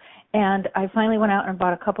sweaters. And I finally went out and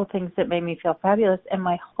bought a couple things that made me feel fabulous, and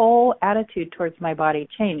my whole attitude towards my body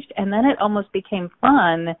changed. And then it almost became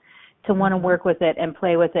fun to want to work with it and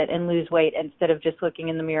play with it and lose weight instead of just looking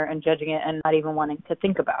in the mirror and judging it and not even wanting to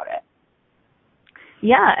think about it.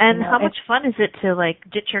 Yeah, and you know, how much fun is it to, like,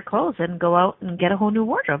 ditch your clothes and go out and get a whole new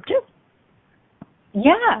wardrobe, too?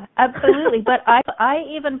 Yeah, absolutely. But I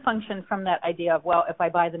even function from that idea of, well, if I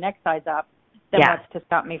buy the next size up, then what's to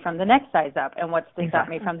stop me from the next size up? And what's to stop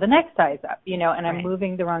me from the next size up? You know, and I'm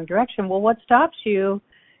moving the wrong direction. Well, what stops you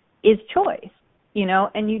is choice, you know,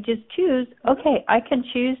 and you just choose, okay, I can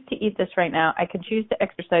choose to eat this right now. I can choose to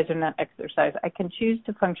exercise or not exercise. I can choose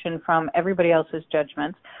to function from everybody else's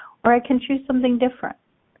judgments, or I can choose something different.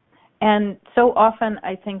 And so often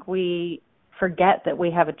I think we forget that we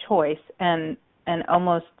have a choice and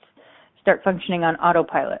almost start functioning on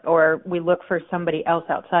autopilot, or we look for somebody else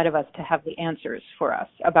outside of us to have the answers for us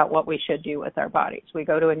about what we should do with our bodies. We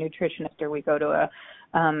go to a nutritionist, or we go to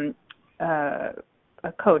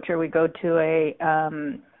a coach, or we go to a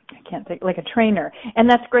trainer. And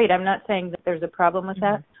that's great. I'm not saying that there's a problem with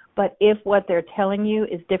that, but if what they're telling you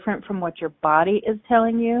is different from what your body is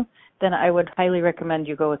telling you, then I would highly recommend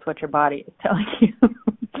you go with what your body is telling you.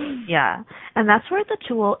 Yeah, and that's where the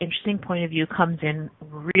tool Interesting Point of View comes in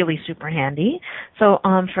really super handy. So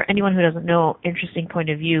for anyone who doesn't know, Interesting Point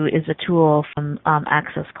of View is a tool from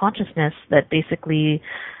Access Consciousness that basically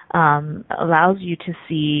allows you to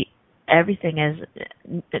see everything as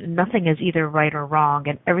nothing is either right or wrong,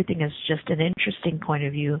 and everything is just an interesting point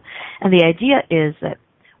of view. And the idea is that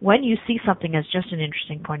when you see something as just an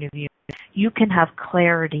interesting point of view, you can have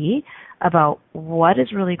clarity about what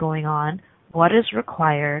is really going on, what is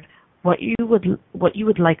required, what you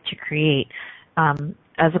would like to create,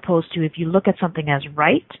 as opposed to if you look at something as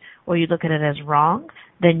right or you look at it as wrong,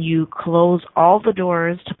 then you close all the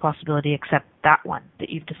doors to possibility except that one that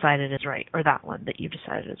you've decided is right or that one that you've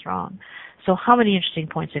decided is wrong. So how many interesting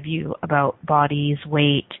points of view about bodies,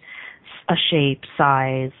 weight, a shape,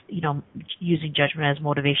 size, you know, using judgment as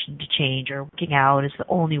motivation to change, or working out is the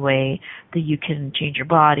only way that you can change your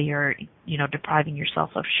body, or, you know, depriving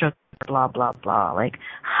yourself of sugar, blah, blah, blah. Like,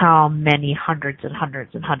 how many hundreds and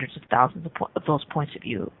hundreds and hundreds of thousands of those points of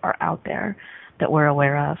view are out there that we're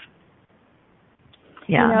aware of?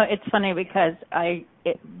 Yeah. You know, it's funny because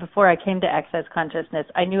before I came to Access Consciousness,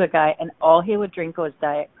 I knew a guy, and all he would drink was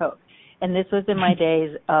Diet Coke. And this was in my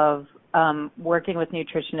days of working with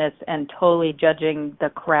nutritionists and totally judging the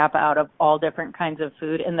crap out of all different kinds of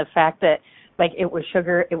food. And the fact that, like, it was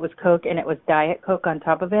sugar, it was Coke, and it was Diet Coke on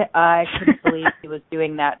top of it, I couldn't believe he was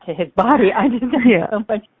doing that to his body. I just had so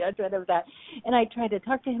much judgment of that. And I tried to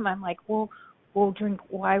talk to him. I'm like, well,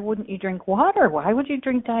 why wouldn't you drink water? Why would you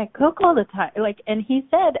drink Diet Coke all the time? Like, and he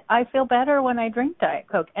said, I feel better when I drink Diet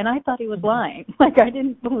Coke. And I thought he was lying. Like, I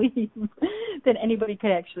didn't believe that anybody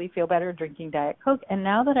could actually feel better drinking Diet Coke. And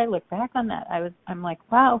now that I look back on that, I'm like,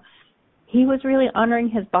 wow, he was really honoring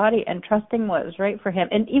his body and trusting what was right for him.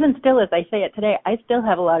 And even still, as I say it today, I still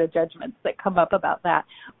have a lot of judgments that come up about that.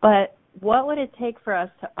 But what would it take for us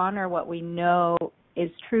to honor what we know is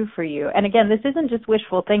true for you? And again, this isn't just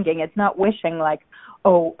wishful thinking. It's not wishing like,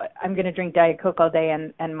 oh, I'm going to drink Diet Coke all day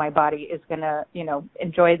and my body is going to, you know,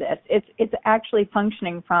 enjoy this. It's actually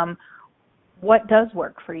functioning from what does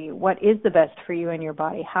work for you, what is the best for you and your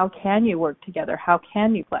body, how can you work together, how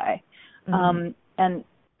can you play, and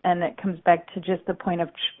And it comes back to just the point of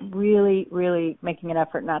really, really making an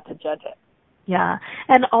effort not to judge it. Yeah,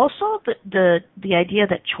 and also the idea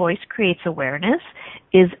that choice creates awareness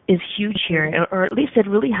is huge here, or at least it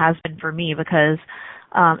really has been for me, because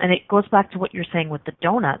and it goes back to what you're saying with the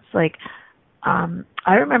donuts. Like,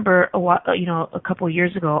 I remember a couple of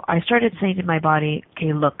years ago, I started saying to my body,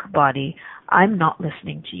 "Okay, look, body, I'm not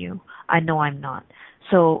listening to you. I know I'm not.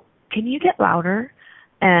 So can you get louder?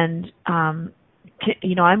 And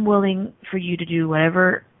I'm willing for you to do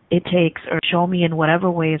whatever it takes, or show me in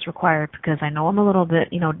whatever way is required, because I know I'm a little bit,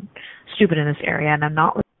 stupid in this area, and I'm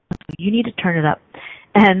not listening. You need to turn it up."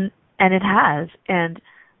 And it has. And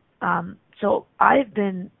so I've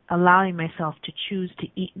been allowing myself to choose to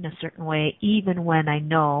eat in a certain way, even when I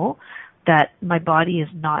know that my body is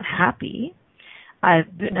not happy. I've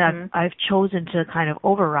chosen to kind of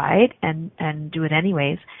override and do it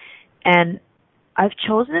anyways. And I've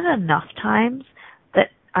chosen it enough times that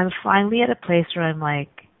I'm finally at a place where I'm like,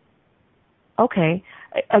 okay,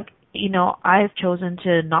 I've chosen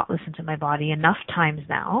to not listen to my body enough times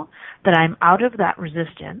now that I'm out of that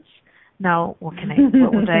resistance. Now, what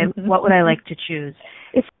would I like to choose?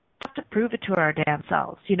 It's not to prove it to our damn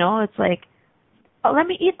selves, It's like, oh, let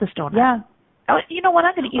me eat this donut. Yeah. Oh, you know what?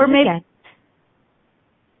 I'm going to eat it again.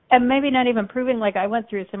 And maybe not even proving, like I went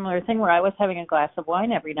through a similar thing where I was having a glass of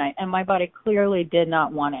wine every night, and my body clearly did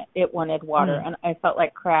not want it. It wanted water, and I felt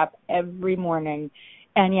like crap every morning.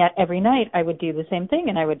 And yet every night I would do the same thing,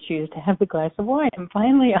 and I would choose to have the glass of wine. And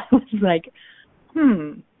finally I was like,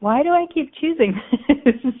 why do I keep choosing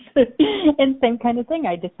this? And same kind of thing.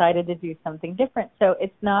 I decided to do something different. So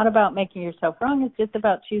it's not about making yourself wrong. It's just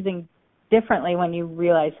about choosing differently when you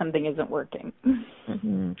realize something isn't working.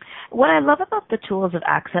 Mm-hmm. What I love about the tools of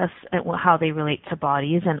Access and how they relate to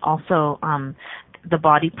bodies, and also the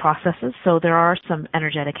body processes, so there are some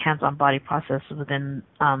energetic hands-on body processes within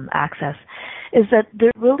Access, is that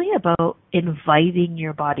they're really about inviting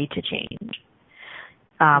your body to change.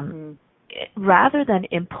 Rather than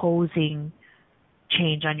imposing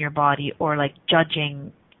change on your body or like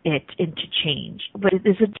judging it into change. But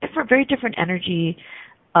there's a very different energy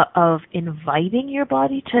of inviting your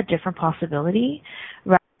body to a different possibility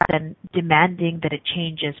rather than demanding that it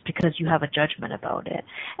changes because you have a judgment about it.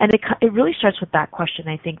 And it really starts with that question,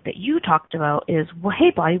 I think, that you talked about is, well,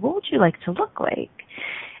 hey, body, what would you like to look like?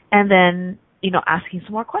 And then, asking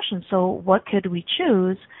some more questions. So what could we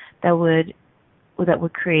choose that would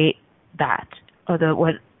create that, or that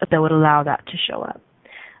would allow that to show up?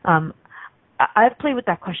 I've played with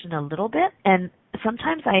that question a little bit, and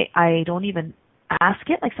sometimes I don't even ask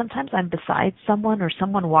it. Like sometimes I'm beside someone, or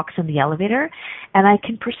someone walks in the elevator, and I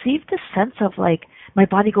can perceive this sense of like my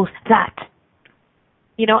body goes, that,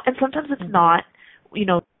 and sometimes it's not,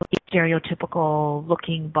 stereotypical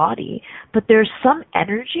looking body, but there's some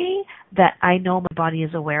energy that I know my body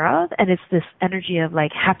is aware of, and it's this energy of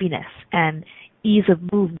like happiness and ease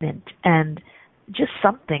of movement and just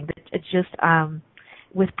something that it's just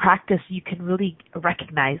with practice you can really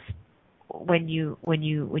recognize when you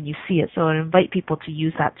see it. So I invite people to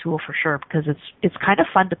use that tool for sure, because it's kind of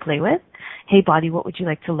fun to play with. Hey body, what would you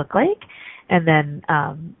like to look like? And then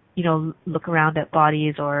look around at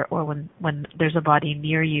bodies, or when there's a body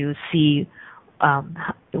near you, see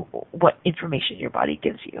what information your body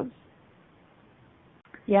gives you.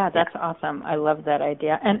 Yeah, that's awesome. I love that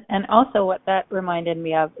idea. And also what that reminded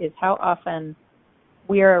me of is how often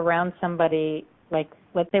we are around somebody, like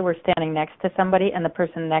let's say we're standing next to somebody and the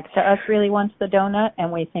person next to us really wants the donut,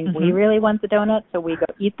 and we think we really want the donut, so we go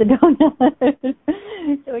eat the donut.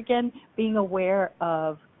 So again, being aware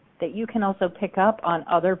of that you can also pick up on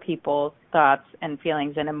other people's thoughts and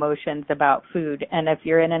feelings and emotions about food. And if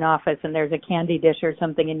you're in an office and there's a candy dish or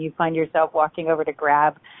something and you find yourself walking over to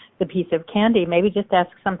grab the piece of candy, maybe just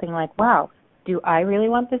ask something like, wow, do I really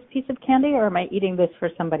want this piece of candy, or am I eating this for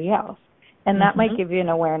somebody else? And that might give you an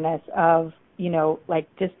awareness of, like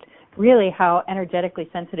just really how energetically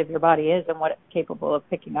sensitive your body is and what it's capable of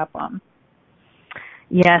picking up on.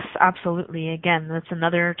 Yes, absolutely. Again, that's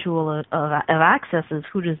another tool of Access, is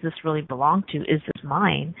who does this really belong to? Is this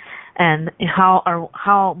mine? And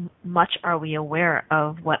how much are we aware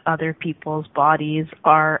of what other people's bodies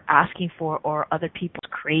are asking for, or other people's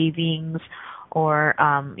cravings, or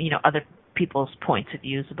other people's points of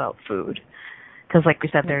views about food? Because like we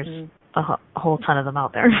said, there's a whole ton of them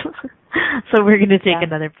out there. So we're going to take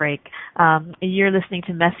another break. You're listening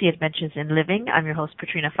to Messy Adventures in Living. I'm your host,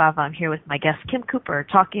 Patrina Fava. I'm here with my guest, Kim Cooper,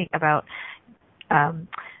 talking about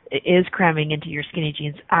is cramming into your skinny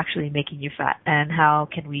jeans actually making you fat, and how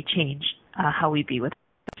can we change how we be with it.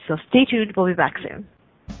 So stay tuned. We'll be back soon.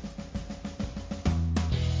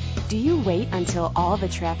 Do you wait until all the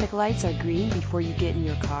traffic lights are green before you get in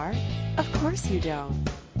your car? Of course you don't.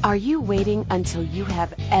 Are you waiting until you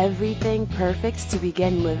have everything perfect to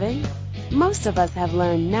begin living? Most of us have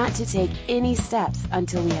learned not to take any steps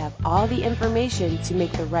until we have all the information to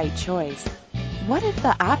make the right choice. What if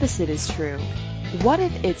the opposite is true? What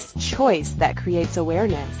if it's choice that creates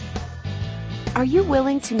awareness? Are you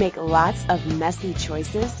willing to make lots of messy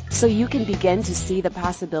choices so you can begin to see the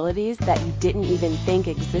possibilities that you didn't even think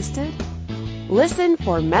existed? Listen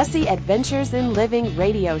for Messy Adventures in Living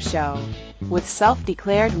radio show with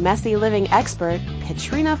self-declared messy living expert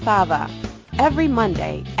Katrina Fava every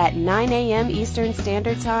Monday at 9 a.m. Eastern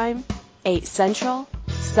Standard Time, 8 Central,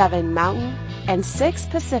 7 Mountain, and 6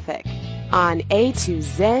 Pacific on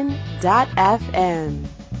A2Zen.fm.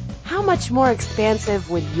 How much more expansive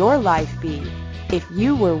would your life be if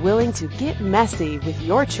you were willing to get messy with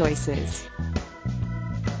your choices?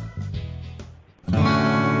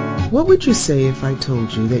 What would you say if I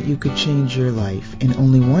told you that you could change your life in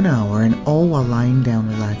only 1 hour and all while lying down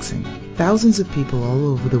relaxing? Thousands of people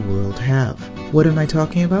all over the world have. What am I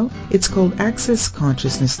talking about? It's called Access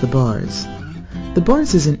Consciousness, the bars. The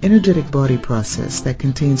bars is an energetic body process that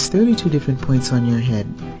contains 32 different points on your head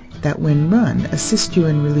that when run assist you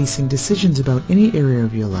in releasing decisions about any area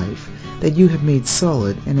of your life that you have made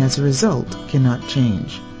solid and as a result cannot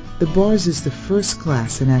change. The bars is the first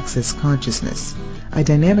class in Access Consciousness, a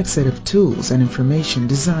dynamic set of tools and information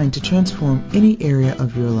designed to transform any area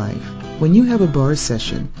of your life. When you have a bars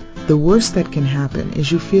session, the worst that can happen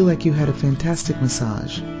is you feel like you had a fantastic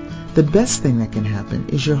massage. The best thing that can happen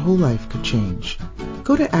is your whole life could change.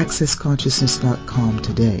 Go to accessconsciousness.com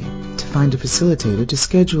today to find a facilitator to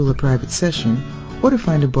schedule a private session or to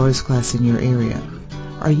find a bars class in your area.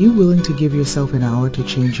 Are you willing to give yourself an hour to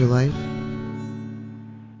change your life?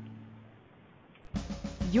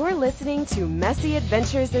 You're listening to Messy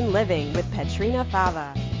Adventures in Living with Katrina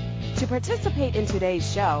Fava. To participate in today's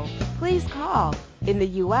show, please call in the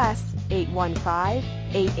U.S.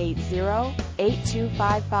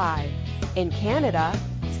 815-880-8255. In Canada,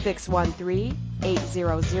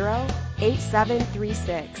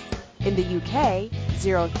 613-800-8736. In the UK,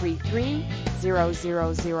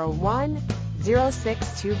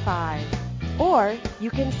 033-0001-0625. Or you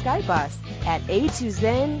can Skype us at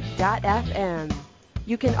A2Zen.fm.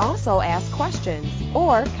 You can also ask questions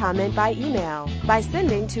or comment by email by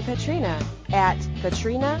sending to Katrina at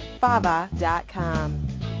katrinafava.com.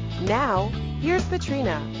 Now, here's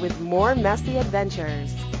Katrina with more Messy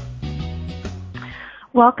Adventures.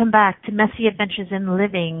 Welcome back to Messy Adventures in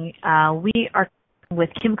Living. We are with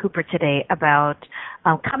Kim Cooper today about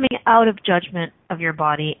coming out of judgment of your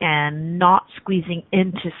body and not squeezing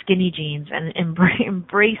into skinny jeans and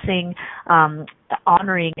embracing,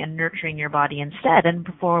 honoring and nurturing your body instead. And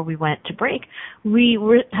before we went to break, we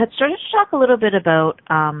had started to talk a little bit about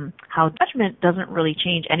how judgment doesn't really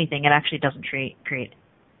change anything. It actually doesn't change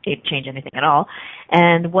anything at all.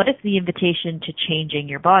 And what if the invitation to changing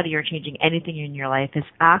your body or changing anything in your life is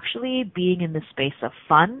actually being in the space of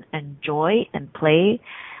fun and joy and play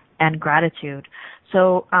and gratitude?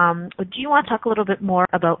 So do you want to talk a little bit more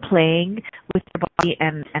about playing with your body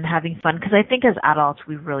and having fun? Because I think as adults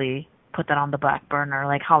we really put that on the back burner.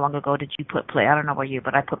 Like, how long ago did you put play? I don't know about you,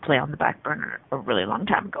 but I put play on the back burner a really long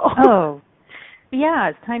time ago. Oh, yeah,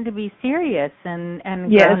 it's time to be serious and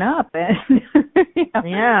Yes. grown up. And,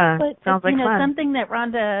 Yeah, but, sounds like fun. Something that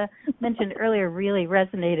Rhonda mentioned earlier really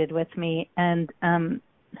resonated with me. And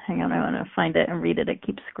hang on, I want to find it and read it. It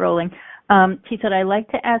keeps scrolling. She said, I like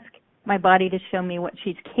to ask my body to show me what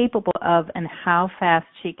she's capable of and how fast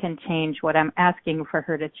she can change what I'm asking for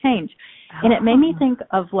her to change. And it made me think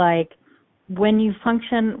of, like, when you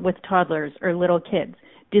function with toddlers or little kids,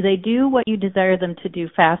 do they do what you desire them to do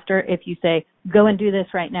faster if you say, go and do this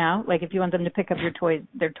right now? Like if you want them to pick up their toys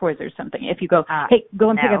or something. If you go, hey, go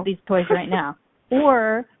and pick up these toys right now.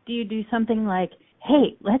 Or do you do something like,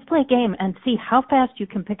 hey, let's play a game and see how fast you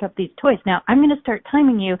can pick up these toys. Now, I'm going to start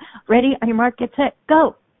timing you. Ready? On your mark, get set,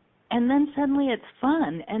 go. And then suddenly it's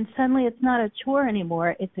fun. And suddenly it's not a chore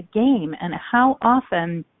anymore. It's a game. And how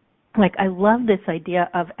often, like, I love this idea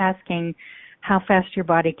of asking how fast your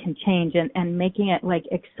body can change and making it like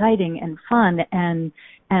exciting and fun and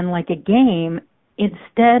like a game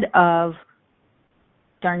instead of,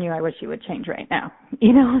 darn you, I wish you would change right now.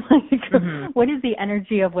 You know, like what is the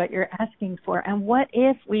energy of what you're asking for? And what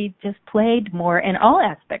if we just played more in all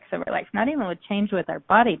aspects of our life, not even with change with our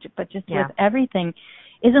body, but just with everything?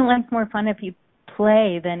 Isn't life more fun if you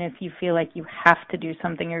play than if you feel like you have to do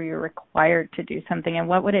something or you're required to do something? And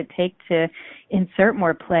what would it take to insert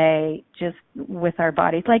more play just with our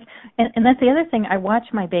bodies? Like, and that's the other thing. I watch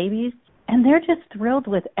my babies and they're just thrilled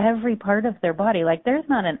with every part of their body. Like there's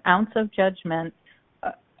not an ounce of judgment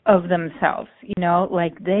of themselves,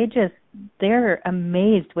 like they're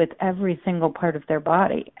amazed with every single part of their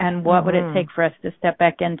body. And what would it take for us to step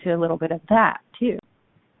back into a little bit of that too?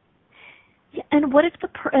 Yeah, and what if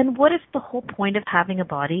the whole point of having a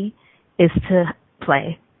body is to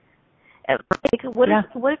play? Like, what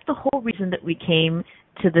if the whole reason that we came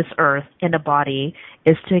to this earth in a body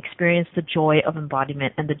is to experience the joy of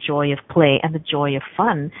embodiment and the joy of play and the joy of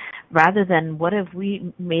fun, rather than what have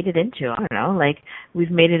we made it into? I don't know, like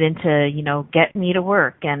we've made it into, get me to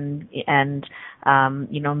work and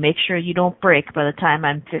make sure you don't break by the time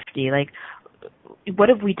I'm 50. Like, what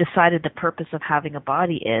have we decided the purpose of having a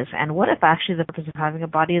body is? And what if actually the purpose of having a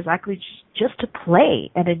body is actually just to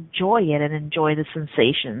play and enjoy it and enjoy the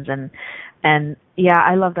sensations? And yeah,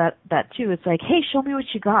 I love that too. It's like, hey, show me what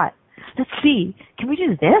you got. Let's see. Can we do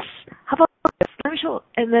this? How about this? Let me show.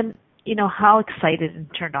 And then, how excited and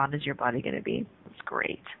turned on is your body going to be? It's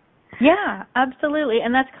great. Yeah, absolutely.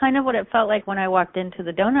 And that's kind of what it felt like when I walked into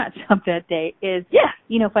the donut shop that day is,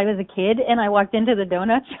 if I was a kid and I walked into the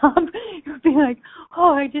donut shop, it would be like,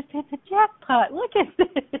 oh, I just hit the jackpot. Look at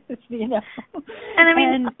this, And I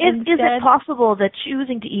mean, is it possible that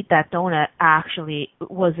choosing to eat that donut actually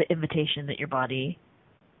was the invitation that your body,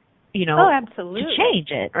 absolutely, to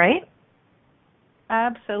change it, right?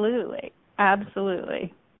 Absolutely.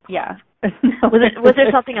 Yeah. Was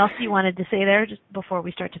there something else you wanted to say there just before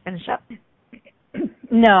we start to finish up?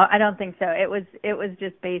 No, I don't think so. It was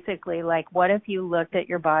just basically like, what if you looked at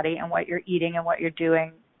your body and what you're eating and what you're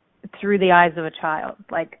doing through the eyes of a child?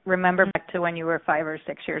 Like, remember back to when you were 5 or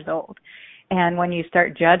 6 years old. And when you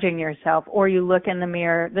start judging yourself, or you look in the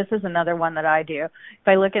mirror, this is another one that I do. If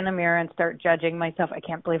I look in the mirror and start judging myself, I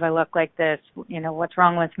can't believe I look like this, what's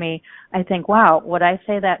wrong with me? I think, wow, would I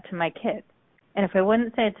say that to my kids? And if I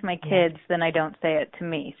wouldn't say it to my kids, then I don't say it to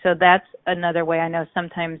me. So that's another way. I know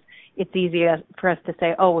sometimes it's easier for us to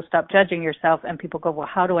say, oh, well, stop judging yourself. And people go, well,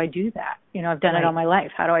 how do I do that? I've done it all my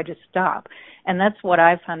life. How do I just stop? And that's what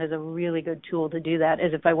I've found is a really good tool to do that,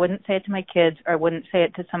 is if I wouldn't say it to my kids or I wouldn't say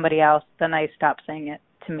it to somebody else, then I stop saying it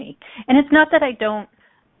to me. And it's not that I don't,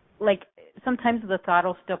 like, sometimes the thought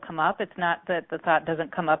will still come up. It's not that the thought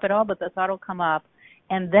doesn't come up at all, but the thought will come up.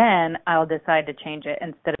 And then I'll decide to change it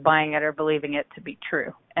instead of buying it or believing it to be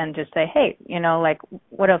true, and just say, hey,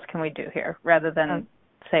 what else can we do here, rather than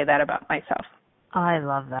say that about myself. I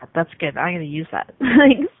love that. That's good. I'm going to use that.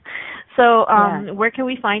 Thanks. So where can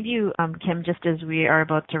we find you, Kim, just as we are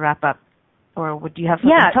about to wrap up? Or would you have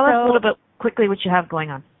something? Tell us a little bit quickly what you have going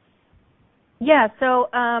on. Yeah, so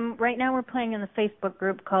right now we're playing in the Facebook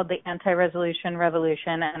group called the Anti-Resolution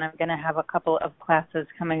Revolution, and I'm going to have a couple of classes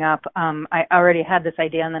coming up. I already had this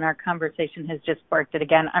idea, and then our conversation has just sparked it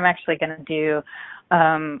again. I'm actually going to do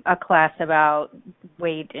a class about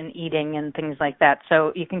weight and eating and things like that.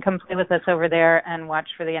 So you can come play with us over there and watch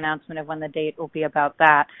for the announcement of when the date will be about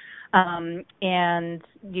that. And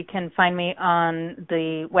you can find me on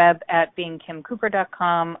the web at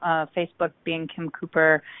beingkimcooper.com, Facebook Being Kim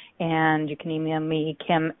Cooper, and you can email me,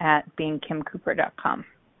 kim@beingkimcooper.com.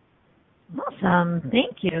 Awesome.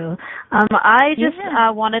 Thank you. I just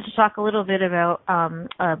wanted to talk a little bit about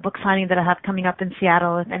a book signing that I have coming up in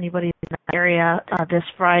Seattle. If anybody's in that area this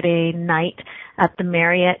Friday night at the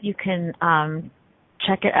Marriott, you can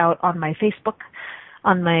check it out on my Facebook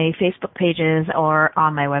pages or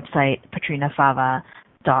on my website,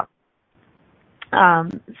 patrinafava.com.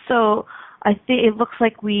 So I think it looks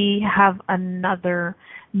like we have another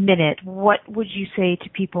minute. What would you say to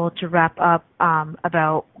people to wrap up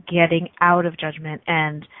about getting out of judgment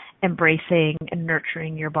and embracing and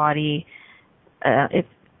nurturing your body?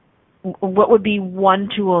 What would be one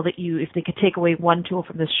tool that if they could take away one tool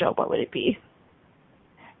from this show, what would it be?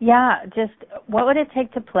 Yeah, just what would it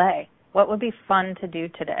take to play? What would be fun to do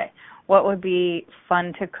today? What would be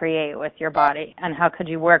fun to create with your body? And how could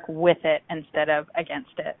you work with it instead of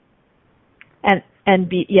against it? And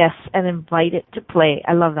invite it to play.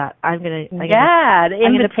 I love that. The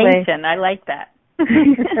invitation. I like that.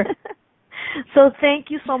 So thank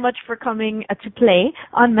you so much for coming to play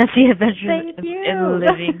on Messy Adventures in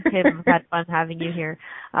Living. Kim, I've had fun having you here.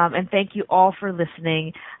 And thank you all for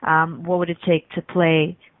listening. What would it take to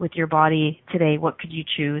play with your body today? What could you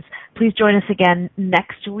choose? Please join us again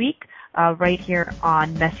next week right here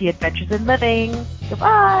on Messy Adventures in Living.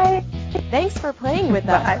 Goodbye. Thanks for playing with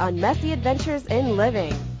us on Messy Adventures in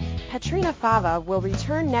Living. Patrina Fava will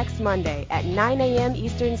return next Monday at 9 a.m.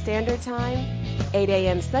 Eastern Standard Time, 8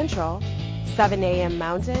 a.m. Central, 7 a.m.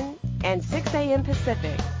 Mountain, and 6 a.m.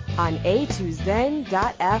 Pacific on A2Zen.fm.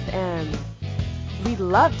 We'd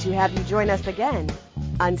love to have you join us again.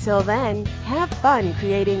 Until then, have fun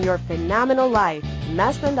creating your phenomenal life,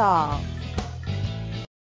 mess and all.